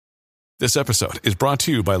This episode is brought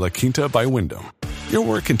to you by La Quinta by Wyndham. Your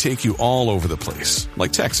work can take you all over the place,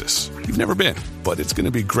 like Texas. You've never been, but it's going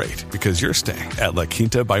to be great because you're staying at La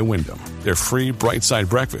Quinta by Wyndham. Their free Bright Side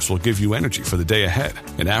breakfast will give you energy for the day ahead.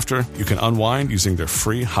 And after, you can unwind using their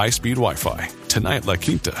free high-speed Wi-Fi. Tonight, La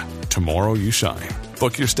Quinta. Tomorrow, you shine.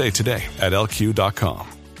 Book your stay today at LQ.com.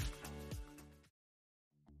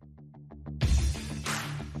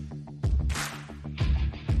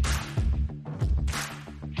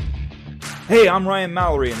 Hey, I'm Ryan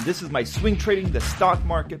Mallory, and this is my Swing Trading the Stock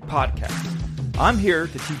Market podcast. I'm here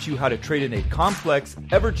to teach you how to trade in a complex,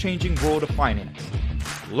 ever-changing world of finance.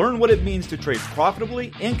 Learn what it means to trade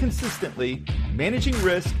profitably and consistently, managing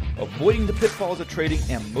risk, avoiding the pitfalls of trading,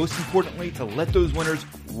 and most importantly, to let those winners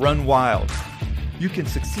run wild. You can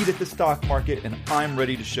succeed at the stock market, and I'm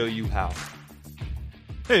ready to show you how.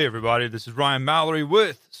 Hey everybody, this is Ryan Mallory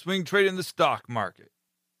with Swing Trading the Stock Market.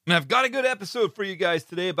 And I've got a good episode for you guys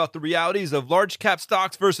today about the realities of large cap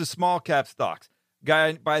stocks versus small cap stocks. A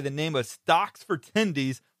guy by the name of Stocks for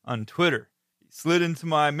Tendies on Twitter. He slid into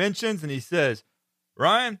my mentions and he says,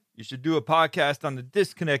 Ryan, you should do a podcast on the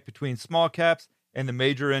disconnect between small caps and the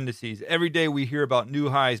major indices. Every day we hear about new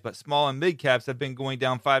highs, but small and mid caps have been going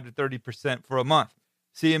down 5 to 30% for a month.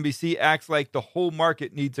 CNBC acts like the whole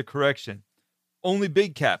market needs a correction. Only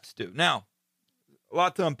big caps do. Now, a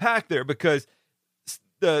lot to unpack there because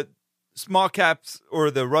the small caps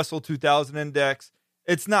or the Russell 2000 index,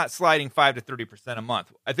 it's not sliding 5 to 30% a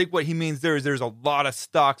month. I think what he means there is there's a lot of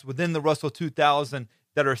stocks within the Russell 2000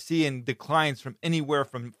 that are seeing declines from anywhere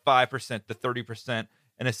from 5% to 30%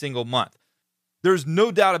 in a single month. There's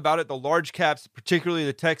no doubt about it. The large caps, particularly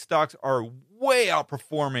the tech stocks, are way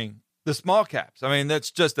outperforming the small caps. I mean,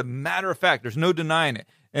 that's just a matter of fact. There's no denying it.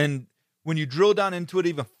 And when you drill down into it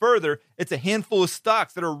even further, it's a handful of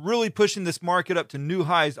stocks that are really pushing this market up to new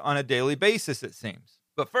highs on a daily basis, it seems.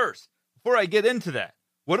 But first, before I get into that,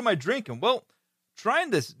 what am I drinking? Well,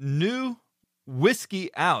 trying this new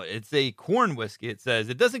whiskey out. It's a corn whiskey, it says.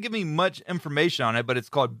 It doesn't give me much information on it, but it's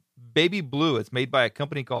called Baby Blue. It's made by a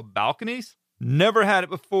company called Balconies. Never had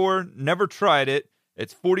it before, never tried it.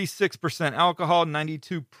 It's 46% alcohol,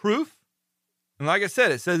 92 proof. And like I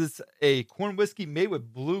said, it says it's a corn whiskey made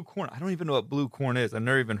with blue corn. I don't even know what blue corn is. I've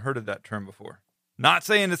never even heard of that term before. Not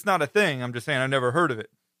saying it's not a thing. I'm just saying I've never heard of it.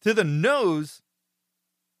 To the nose,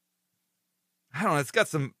 I don't know. It's got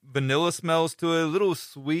some vanilla smells to it, a little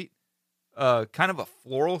sweet, kind of a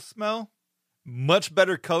floral smell. Much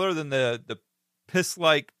better color than the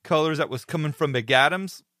piss-like colors that was coming from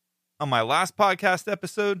McAdams on my last podcast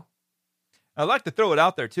episode. I'd like to throw it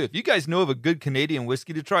out there, too. If you guys know of a good Canadian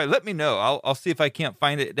whiskey to try, let me know. I'll see if I can't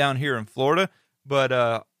find it down here in Florida.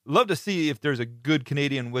 But love to see if there's a good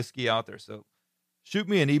Canadian whiskey out there. So shoot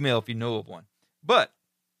me an email if you know of one. But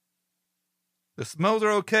the smells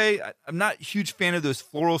are okay. I'm not a huge fan of those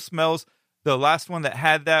floral smells. The last one that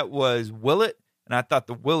had that was Willet. And I thought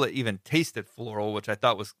the Willet even tasted floral, which I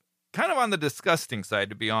thought was kind of on the disgusting side,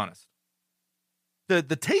 to be honest. The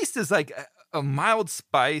taste is like a mild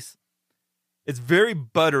spice. It's very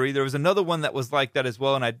buttery. There was another one that was like that as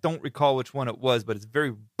well, and I don't recall which one it was, but it's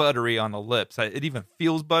very buttery on the lips. It even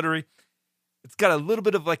feels buttery. It's got a little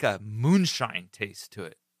bit of like a moonshine taste to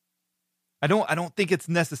it. I don't think it's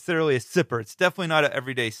necessarily a sipper. It's definitely not an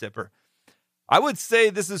everyday sipper. I would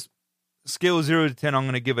say this is scale of 0 to 10. I'm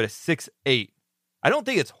going to give it a 6-8. I don't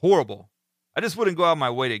think it's horrible. I just wouldn't go out of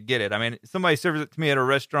my way to get it. I mean, if somebody serves it to me at a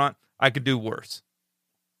restaurant, I could do worse.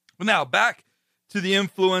 But now back to the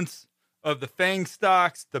influence of the FANG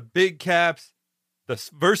stocks, the big caps,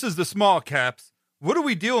 versus the small caps. What are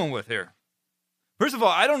we dealing with here? First of all,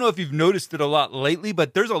 I don't know if you've noticed it a lot lately,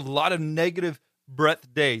 but there's a lot of negative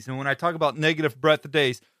breadth days. And when I talk about negative breadth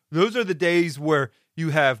days, those are the days where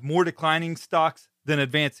you have more declining stocks than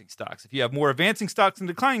advancing stocks. If you have more advancing stocks than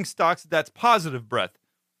declining stocks, that's positive breadth.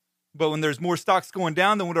 But when there's more stocks going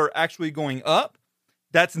down than what are actually going up,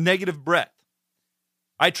 that's negative breadth.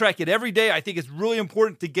 I track it every day. I think it's really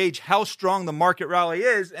important to gauge how strong the market rally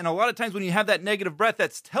is. And a lot of times when you have that negative breadth,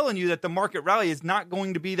 that's telling you that the market rally is not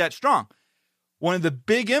going to be that strong. One of the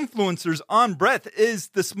big influencers on breadth is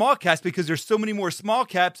the small caps because there's so many more small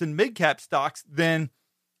caps and mid cap stocks than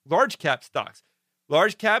large cap stocks.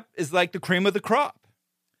 Large cap is like the cream of the crop.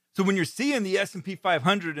 So when you're seeing the S&P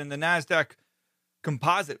 500 and the NASDAQ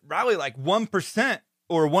composite rally like 1%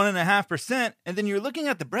 or 1.5%, and then you're looking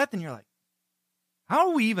at the breadth and you're like, how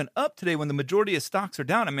are we even up today when the majority of stocks are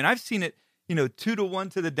down? I mean, I've seen it, 2 to 1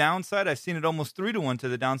 to the downside. I've seen it almost 3 to 1 to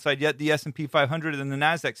the downside, yet the S&P 500 and the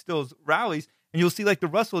NASDAQ still rallies, and you'll see like the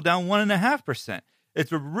Russell down 1.5%.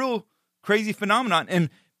 It's a real crazy phenomenon. And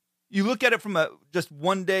you look at it from just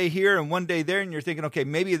one day here and one day there, and you're thinking, okay,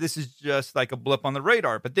 maybe this is just like a blip on the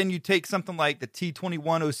radar. But then you take something like the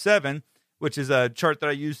T2107, which is a chart that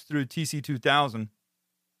I use through TC2000,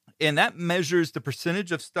 and that measures the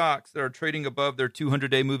percentage of stocks that are trading above their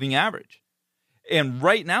 200-day moving average. And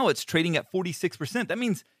right now it's trading at 46%. That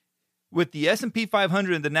means with the S&P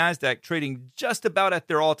 500 and the NASDAQ trading just about at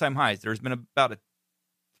their all-time highs, there's been about a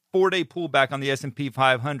 4-day pullback on the S&P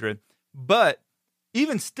 500. But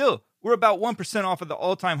even still, we're about 1% off of the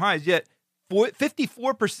all-time highs, yet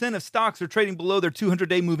 54% of stocks are trading below their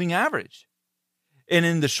 200-day moving average. And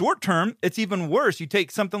in the short term, it's even worse. You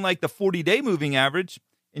take something like the 40-day moving average,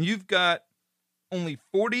 and you've got only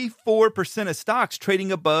 44% of stocks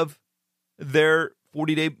trading above their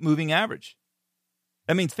 40-day moving average.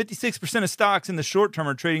 That means 56% of stocks in the short term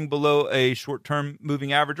are trading below a short-term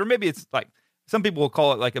moving average, or maybe it's like, some people will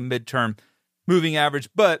call it like a midterm moving average,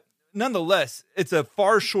 but nonetheless, it's a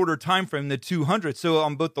far shorter time frame than 200. So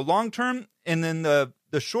on both the long term and then the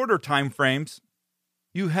shorter time frames,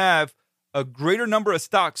 you have a greater number of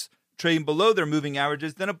stocks trading below their moving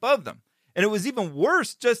averages than above them. And it was even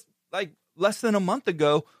worse just like less than a month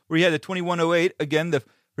ago, where you had the 2108, again, the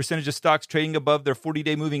percentage of stocks trading above their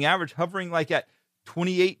 40-day moving average hovering like at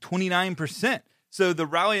 28, 29%. So the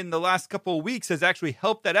rally in the last couple of weeks has actually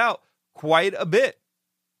helped that out quite a bit.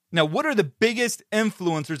 Now, what are the biggest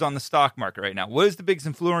influencers on the stock market right now? What is the biggest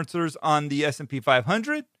influencers on the S&P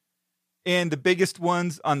 500 and the biggest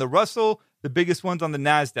ones on the Russell, the biggest ones on the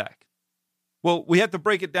NASDAQ? Well, we have to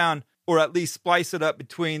break it down, or at least splice it up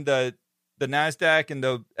between the NASDAQ and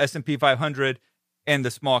the S&P 500 and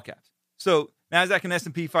the small caps. So NASDAQ and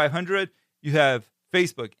S&P 500, you have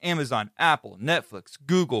Facebook, Amazon, Apple, Netflix,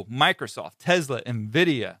 Google, Microsoft, Tesla,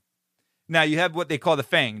 NVIDIA. Now you have what they call the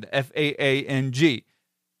FANG, the F-A-A-N-G,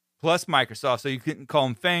 plus Microsoft. So you can call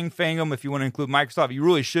them FANG'em if you want to include Microsoft. You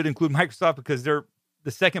really should include Microsoft because they're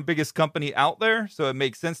the second biggest company out there, so it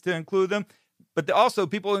makes sense to include them. But also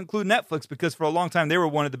people include Netflix because for a long time they were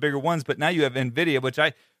one of the bigger ones, but now you have NVIDIA, which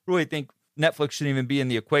I really think Netflix shouldn't even be in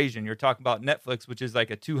the equation. You're talking about Netflix, which is like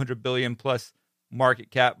a 200 billion plus market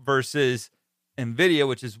cap, versus NVIDIA,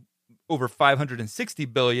 which is over 560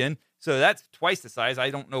 billion. So that's twice the size. I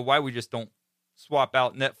don't know why we just don't swap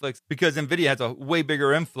out Netflix, because NVIDIA has a way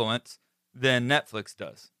bigger influence than Netflix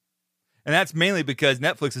does. And that's mainly because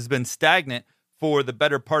Netflix has been stagnant for the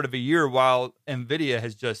better part of a year, while NVIDIA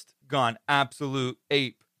has just gone absolute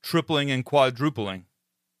ape, tripling and quadrupling.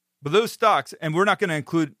 But those stocks, and we're not going to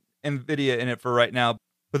include NVIDIA in it for right now,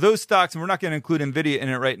 but those stocks, and we're not going to include NVIDIA in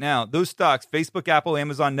it right now, those stocks, Facebook, Apple,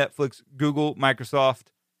 Amazon, Netflix, Google, Microsoft,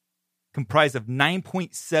 comprise of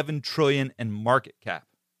 9.7 trillion in market cap.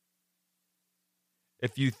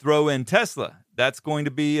 If you throw in Tesla, that's going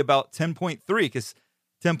to be about 10.3, because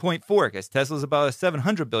 10.4, because Tesla's about a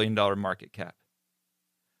 $700 billion market cap.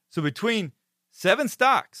 So between 7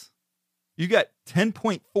 stocks, you got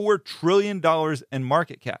 $10.4 trillion in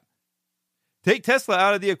market cap. Take Tesla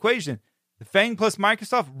out of the equation. The FANG plus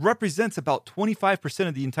Microsoft represents about 25%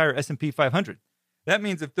 of the entire S&P 500. That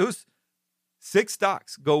means if those 6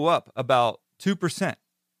 stocks go up about 2%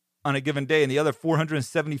 on a given day and the other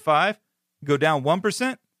 475 go down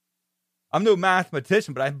 1%, I'm no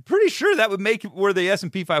mathematician, but I'm pretty sure that would make it where the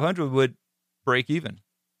S&P 500 would break even.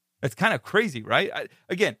 That's kind of crazy, right?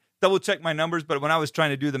 Again, double check my numbers, but when I was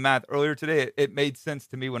trying to do the math earlier today, it made sense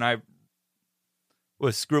to me when I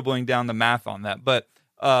was scribbling down the math on that. But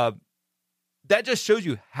that just shows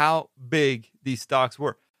you how big these stocks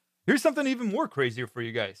were. Here's something even more crazier for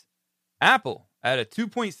you guys. Apple, at a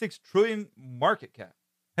 2.6 trillion market cap,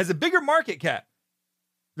 has a bigger market cap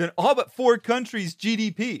than all but 4 countries'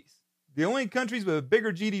 GDPs. The only countries with a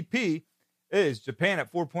bigger GDP is Japan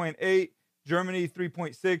at 4.8, Germany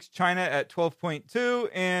 3.6, China at 12.2,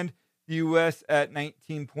 and the US at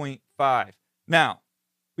 19.5. Now,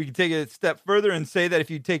 we can take it a step further and say that if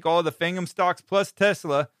you take all the FANG'em stocks plus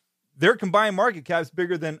Tesla, their combined market cap is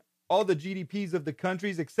bigger than all the GDPs of the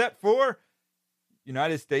countries except for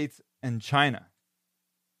United States and China.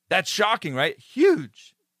 That's shocking, right?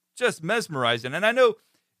 Huge. Just mesmerizing. And I know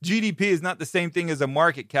GDP is not the same thing as a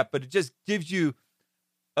market cap, but it just gives you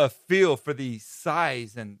a feel for the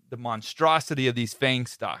size and the monstrosity of these FANG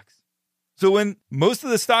stocks. So when most of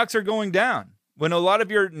the stocks are going down, when a lot of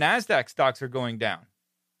your NASDAQ stocks are going down,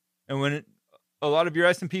 and when a lot of your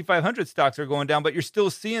S&P 500 stocks are going down, but you're still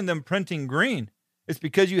seeing them printing green, it's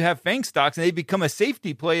because you have FANG stocks and they become a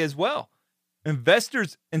safety play as well.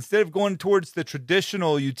 Investors, instead of going towards the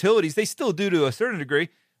traditional utilities, they still do to a certain degree,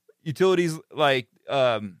 utilities like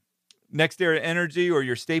NextEra Energy or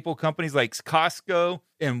your staple companies like Costco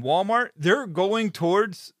and Walmart, they're going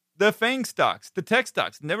towards the FANG stocks, the tech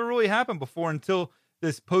stocks. Never really happened before until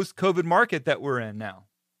this post-COVID market that we're in now.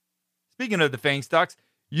 Speaking of the FANG stocks,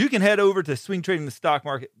 you can head over to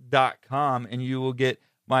swingtradingthestockmarket.com and you will get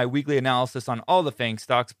my weekly analysis on all the FANG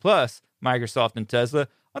stocks plus Microsoft and Tesla.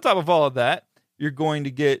 On top of all of that, you're going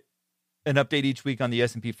to get an update each week on the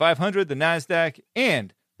S&P 500, the NASDAQ,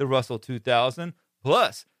 and the Russell 2000,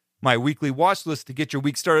 plus my weekly watch list to get your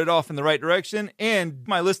week started off in the right direction, and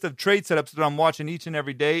my list of trade setups that I'm watching each and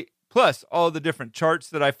every day, plus all the different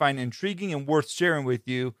charts that I find intriguing and worth sharing with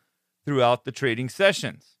you throughout the trading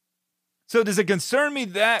sessions. So does it concern me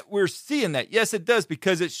that we're seeing that? Yes, it does,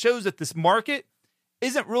 because it shows that this market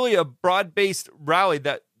isn't really a broad-based rally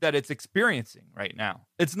that it's experiencing right now.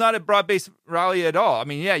 It's not a broad-based rally at all. I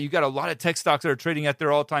mean, yeah, you got a lot of tech stocks that are trading at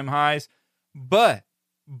their all-time highs, but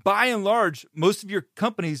by and large, most of your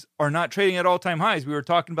companies are not trading at all-time highs. We were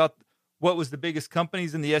talking about what was the biggest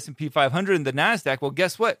companies in the S&P 500 and the NASDAQ. Well,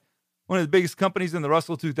 guess what? One of the biggest companies in the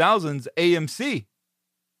Russell 2000s, AMC.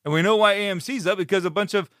 And we know why AMC's up, because a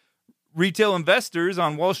bunch of retail investors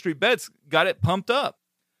on Wall Street Bets got it pumped up.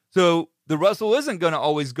 So the Russell isn't going to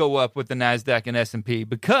always go up with the NASDAQ and S&P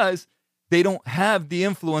because they don't have the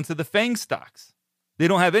influence of the FANG stocks. They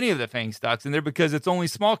don't have any of the FANG stocks in there because it's only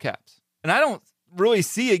small caps. And I don't really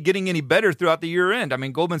see it getting any better throughout the year end. I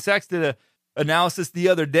mean, Goldman Sachs did an analysis the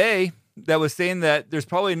other day that was saying that there's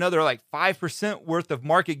probably another like 5% worth of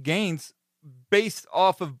market gains based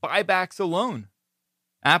off of buybacks alone.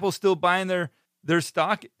 Apple's still buying their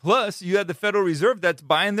stock. Plus, you have the Federal Reserve that's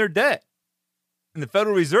buying their debt. And the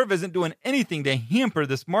Federal Reserve isn't doing anything to hamper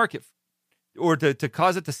this market or to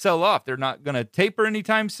cause it to sell off. They're not going to taper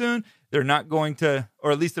anytime soon. They're not going to,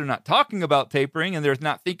 or at least they're not talking about tapering, and they're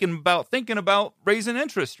not thinking about raising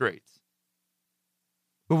interest rates.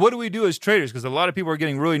 But what do we do as traders? Because a lot of people are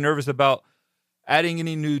getting really nervous about adding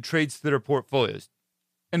any new trades to their portfolios.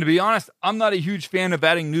 And to be honest, I'm not a huge fan of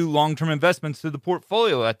adding new long-term investments to the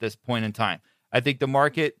portfolio at this point in time. I think the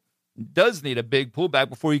market does need a big pullback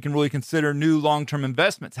before you can really consider new long-term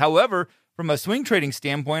investments. However, from a swing trading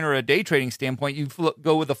standpoint or a day trading standpoint, you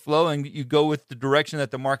go with the flow and you go with the direction that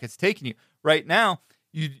the market's taking you. Right now,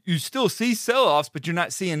 you still see sell-offs, but you're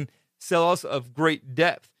not seeing sell-offs of great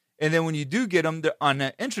depth. And then when you do get them on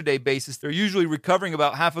an intraday basis, they're usually recovering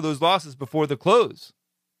about half of those losses before the close.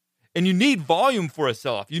 And you need volume for a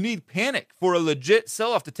sell-off. You need panic for a legit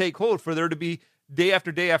sell-off to take hold, for there to be day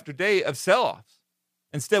after day after day of sell-offs.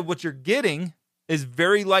 Instead, what you're getting is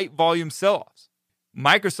very light volume sell-offs.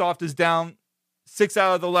 Microsoft is down 6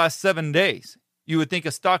 out of the last 7 days. You would think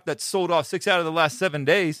a stock that's sold off 6 out of the last 7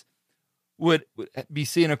 days would be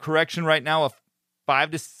seeing a correction right now of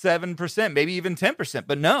 5 to 7%, maybe even 10%.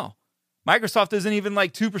 But no, Microsoft isn't even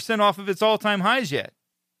like 2% off of its all-time highs yet.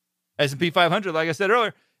 S&P 500, like I said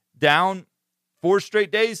earlier, down 4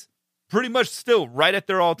 straight days, pretty much still right at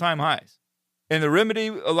their all-time highs. And the remedy,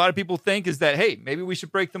 a lot of people think, is that, hey, maybe we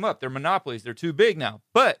should break them up. They're monopolies. They're too big now.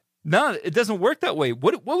 But no, it doesn't work that way.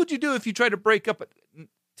 What would you do if you tried to break up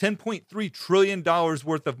 $10.3 trillion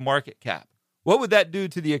worth of market cap? What would that do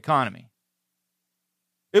to the economy?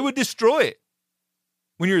 It would destroy it.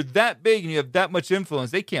 When you're that big and you have that much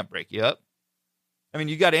influence, they can't break you up. I mean,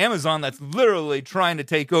 you got Amazon that's literally trying to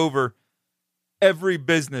take over every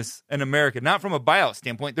business in America. Not from a buyout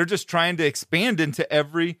standpoint. They're just trying to expand into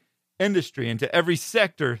every industry, into every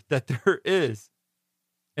sector that there is.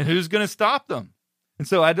 And who's going to stop them? And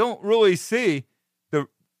so I don't really see the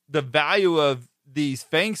value of these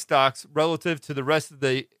FANG stocks relative to the rest of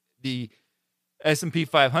the S&P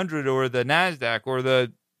 500 or the NASDAQ or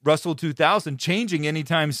the Russell 2000 changing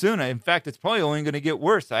anytime soon. In fact, it's probably only going to get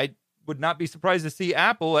worse. I would not be surprised to see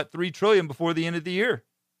Apple at $3 trillion before the end of the year.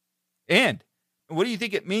 And what do you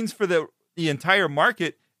think it means for the entire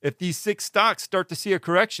market if these 6 stocks start to see a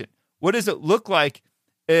correction? What does it look like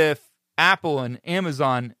if Apple and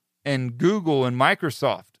Amazon and Google and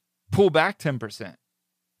Microsoft pull back 10%?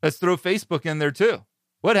 Let's throw Facebook in there too.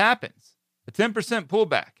 What happens? A 10%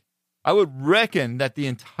 pullback. I would reckon that the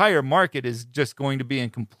entire market is just going to be in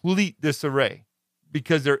complete disarray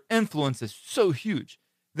because their influence is so huge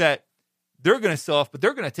that they're going to sell off, but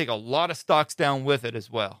they're going to take a lot of stocks down with it as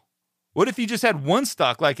well. What if you just had one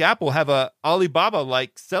stock like Apple have a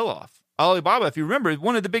Alibaba-like sell-off? Alibaba, if you remember,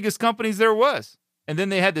 one of the biggest companies there was. And then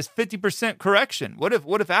they had this 50% correction. What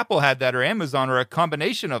if Apple had that, or Amazon, or a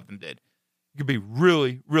combination of them did? It could be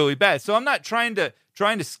really, really bad. So I'm not trying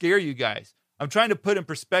to scare you guys. I'm trying to put in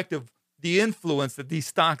perspective the influence that these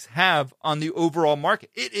stocks have on the overall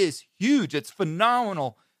market. It is huge. It's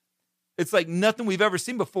phenomenal. It's like nothing we've ever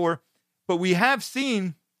seen before. But we have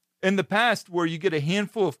seen in the past where you get a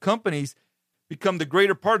handful of companies become the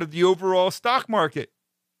greater part of the overall stock market.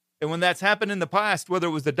 And when that's happened in the past, whether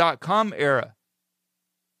it was the .com era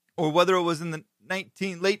or whether it was in the late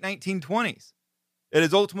 1920s, it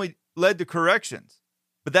has ultimately led to corrections.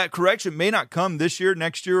 But that correction may not come this year,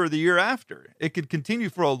 next year, or the year after. It could continue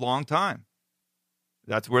for a long time.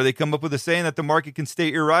 That's where they come up with the saying that the market can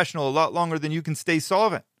stay irrational a lot longer than you can stay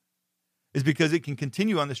solvent, is because it can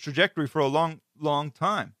continue on this trajectory for a long, long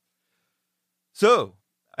time. So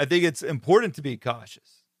I think it's important to be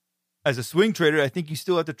cautious. As a swing trader, I think you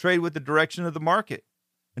still have to trade with the direction of the market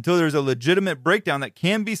until there's a legitimate breakdown that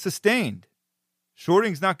can be sustained.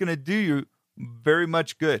 Shorting's not going to do you very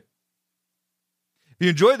much good. If you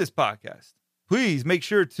enjoy this podcast, please make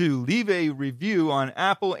sure to leave a review on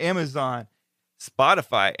Apple, Amazon,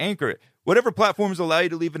 Spotify, Anchor. Whatever platforms allow you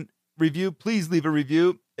to leave a review, please leave a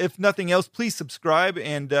review. If nothing else, please subscribe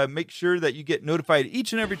and make sure that you get notified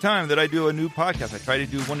each and every time that I do a new podcast. I try to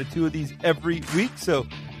do 1 to 2 of these every week, so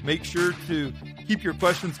make sure to keep your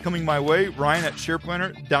questions coming my way.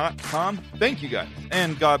 Ryan@shareplanner.com. Thank you guys,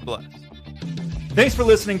 and God bless. Thanks for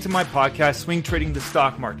listening to my podcast, Swing Trading the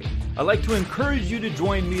Stock Market. I'd like to encourage you to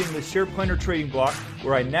join me in the SharePlanner Trading Block,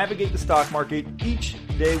 where I navigate the stock market each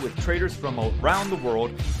day with traders from around the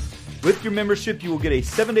world. With your membership, you will get a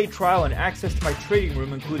 7-day trial and access to my trading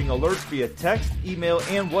room, including alerts via text, email,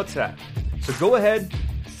 and WhatsApp. So go ahead,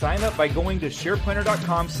 sign up by going to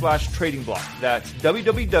shareplanner.com/trading block. That's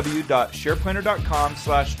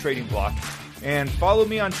www.shareplanner.com/trading block. And follow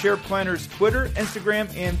me on SharePlanner's Twitter,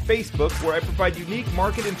 Instagram, and Facebook, where I provide unique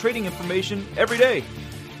market and trading information every day.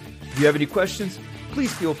 If you have any questions,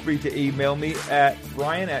 please feel free to email me at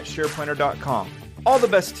ryan@shareplanner.com. All the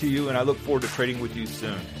best to you, and I look forward to trading with you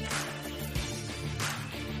soon.